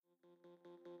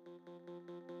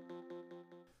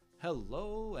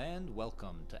Hello and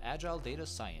welcome to Agile Data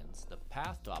Science, the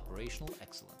path to operational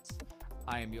excellence.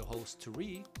 I am your host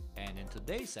Tariq, and in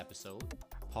today's episode,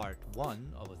 part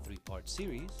 1 of a 3-part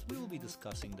series, we will be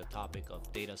discussing the topic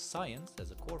of data science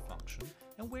as a core function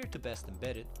and where to best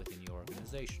embed it within your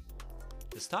organization.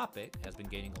 This topic has been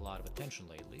gaining a lot of attention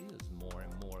lately as more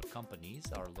and more companies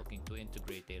are looking to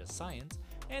integrate data science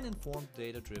and informed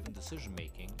data-driven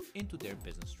decision-making into their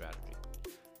business strategy.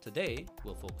 Today,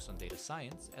 we'll focus on data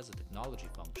science as a technology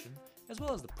function, as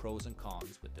well as the pros and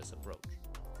cons with this approach.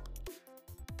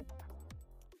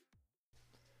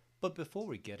 But before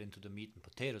we get into the meat and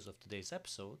potatoes of today's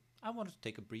episode, I wanted to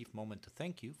take a brief moment to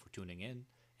thank you for tuning in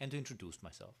and to introduce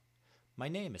myself. My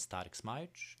name is Tarek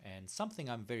Smajic, and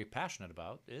something I'm very passionate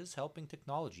about is helping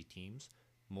technology teams,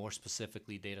 more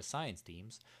specifically data science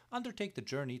teams, undertake the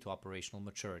journey to operational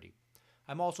maturity.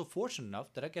 I'm also fortunate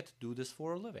enough that I get to do this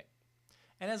for a living.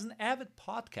 And as an avid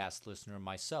podcast listener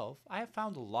myself, I have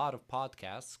found a lot of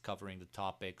podcasts covering the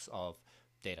topics of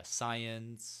data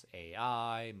science,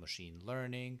 AI, machine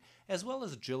learning, as well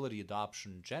as agility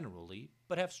adoption generally,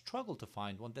 but have struggled to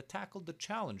find one that tackled the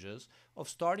challenges of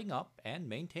starting up and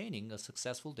maintaining a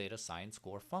successful data science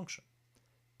core function.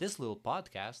 This little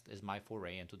podcast is my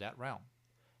foray into that realm,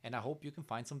 and I hope you can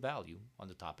find some value on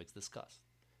the topics discussed.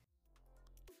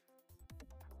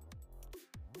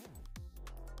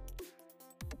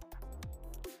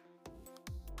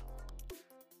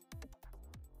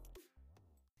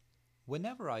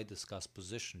 Whenever I discuss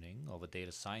positioning of a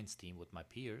data science team with my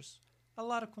peers, a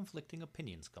lot of conflicting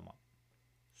opinions come up.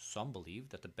 Some believe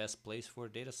that the best place for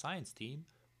a data science team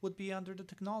would be under the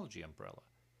technology umbrella.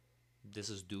 This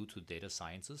is due to data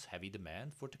science's heavy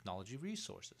demand for technology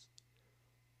resources.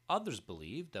 Others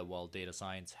believe that while data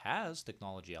science has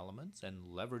technology elements and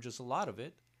leverages a lot of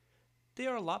it, they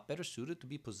are a lot better suited to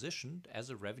be positioned as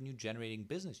a revenue-generating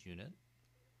business unit.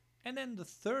 And then the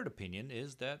third opinion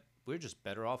is that we're just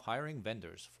better off hiring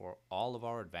vendors for all of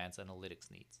our advanced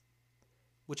analytics needs.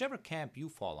 Whichever camp you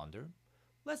fall under,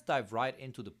 let's dive right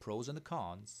into the pros and the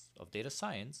cons of data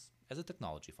science as a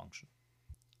technology function.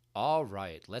 All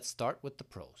right, let's start with the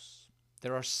pros.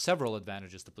 There are several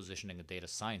advantages to positioning a data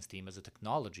science team as a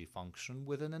technology function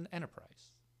within an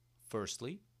enterprise.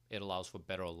 Firstly, it allows for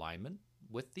better alignment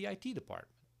with the IT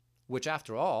department, which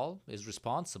after all is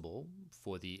responsible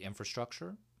for the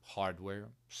infrastructure, hardware,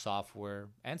 software,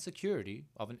 and security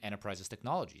of an enterprise's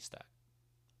technology stack.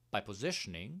 By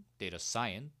positioning data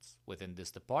science within this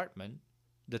department,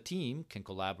 the team can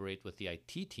collaborate with the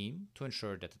IT team to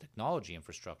ensure that the technology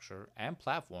infrastructure and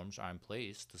platforms are in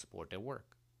place to support their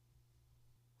work.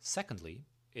 Secondly,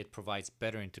 it provides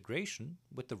better integration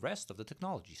with the rest of the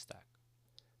technology stack.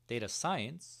 Data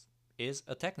science is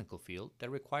a technical field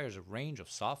that requires a range of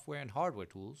software and hardware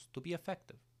tools to be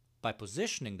effective. By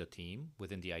positioning the team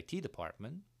within the IT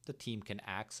department, the team can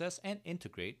access and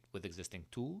integrate with existing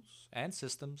tools and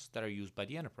systems that are used by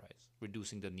the enterprise,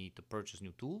 reducing the need to purchase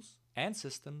new tools and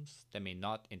systems that may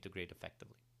not integrate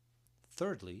effectively.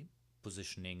 Thirdly,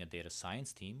 positioning a data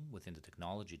science team within the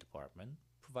technology department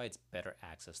provides better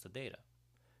access to data.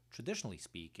 Traditionally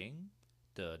speaking,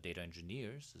 the data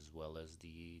engineers as well as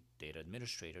the data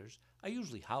administrators are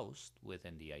usually housed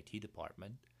within the IT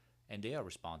department, and they are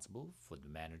responsible for the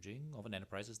managing of an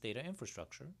enterprise's data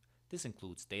infrastructure. This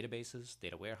includes databases,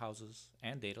 data warehouses,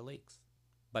 and data lakes.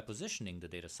 By positioning the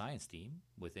data science team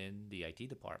within the IT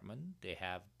department, they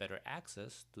have better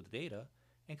access to the data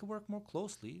and can work more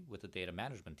closely with the data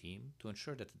management team to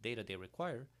ensure that the data they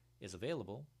require is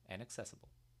available and accessible.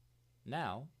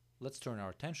 Now, let's turn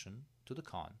our attention to the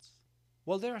cons.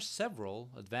 While there are several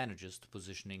advantages to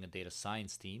positioning a data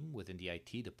science team within the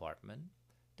IT department,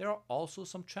 there are also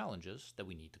some challenges that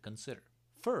we need to consider.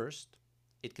 First,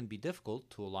 it can be difficult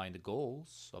to align the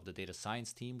goals of the data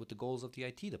science team with the goals of the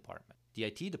IT department. The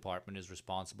IT department is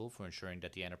responsible for ensuring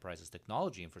that the enterprise's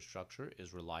technology infrastructure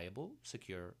is reliable,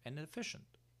 secure, and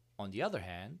efficient. On the other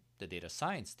hand, the data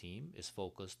science team is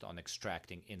focused on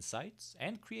extracting insights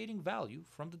and creating value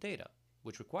from the data,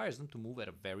 which requires them to move at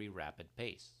a very rapid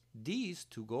pace. These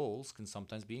two goals can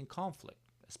sometimes be in conflict,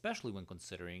 especially when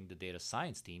considering the data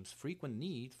science team's frequent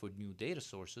need for new data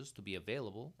sources to be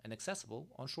available and accessible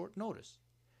on short notice.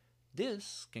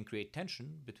 This can create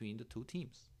tension between the two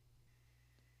teams.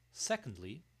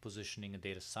 Secondly, positioning a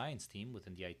data science team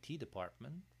within the IT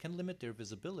department can limit their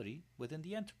visibility within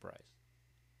the enterprise.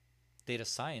 Data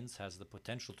science has the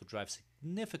potential to drive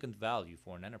significant value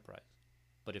for an enterprise,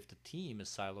 but if the team is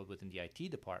siloed within the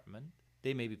IT department,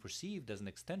 they may be perceived as an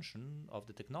extension of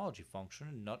the technology function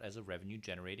and not as a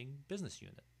revenue-generating business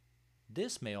unit.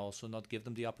 This may also not give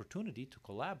them the opportunity to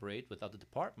collaborate with other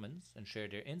departments and share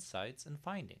their insights and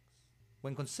findings.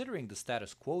 When considering the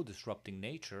status quo disrupting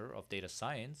nature of data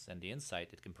science and the insight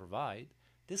it can provide,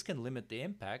 this can limit the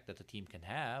impact that the team can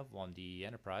have on the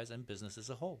enterprise and business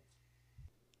as a whole.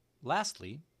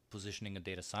 Lastly, positioning a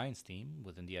data science team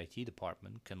within the IT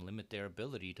department can limit their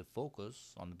ability to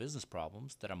focus on the business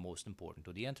problems that are most important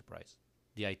to the enterprise.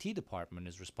 The IT department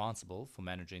is responsible for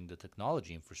managing the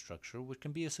technology infrastructure, which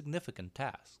can be a significant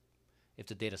task. If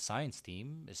the data science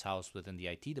team is housed within the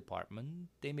IT department,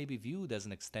 they may be viewed as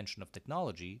an extension of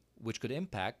technology, which could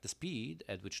impact the speed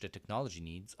at which the technology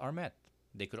needs are met.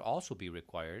 They could also be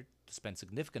required to spend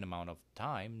significant amount of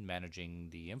time managing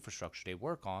the infrastructure they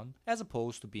work on, as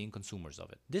opposed to being consumers of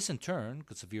it. This in turn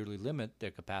could severely limit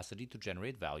their capacity to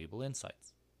generate valuable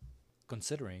insights.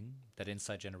 Considering that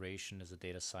insight generation is a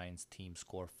data science team's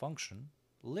core function,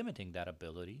 limiting that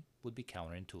ability would be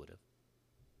counterintuitive.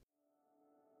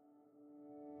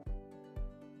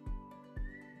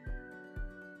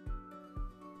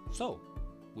 So,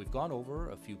 we've gone over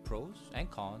a few pros and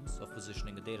cons of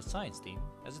positioning a data science team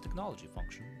as a technology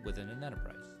function within an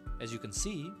enterprise. As you can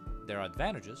see, there are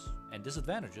advantages and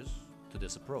disadvantages to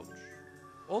this approach.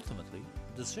 Ultimately,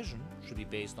 the decision should be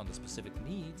based on the specific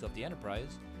needs of the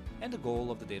enterprise and the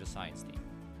goal of the data science team.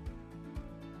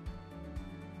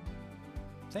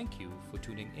 Thank you for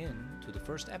tuning in to the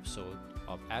first episode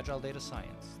of Agile Data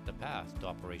Science, the path to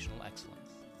operational excellence.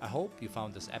 I hope you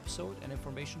found this episode and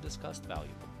information discussed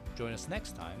valuable. Join us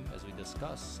next time as we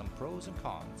discuss some pros and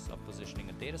cons of positioning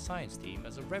a data science team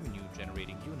as a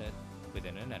revenue-generating unit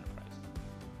within an enterprise.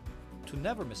 To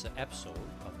never miss an episode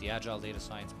of the Agile Data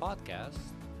Science podcast,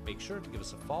 make sure to give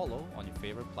us a follow on your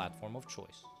favorite platform of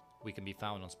choice. We can be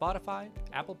found on Spotify,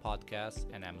 Apple Podcasts,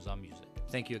 and Amazon Music.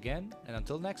 Thank you again, and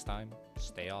until next time,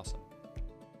 stay awesome.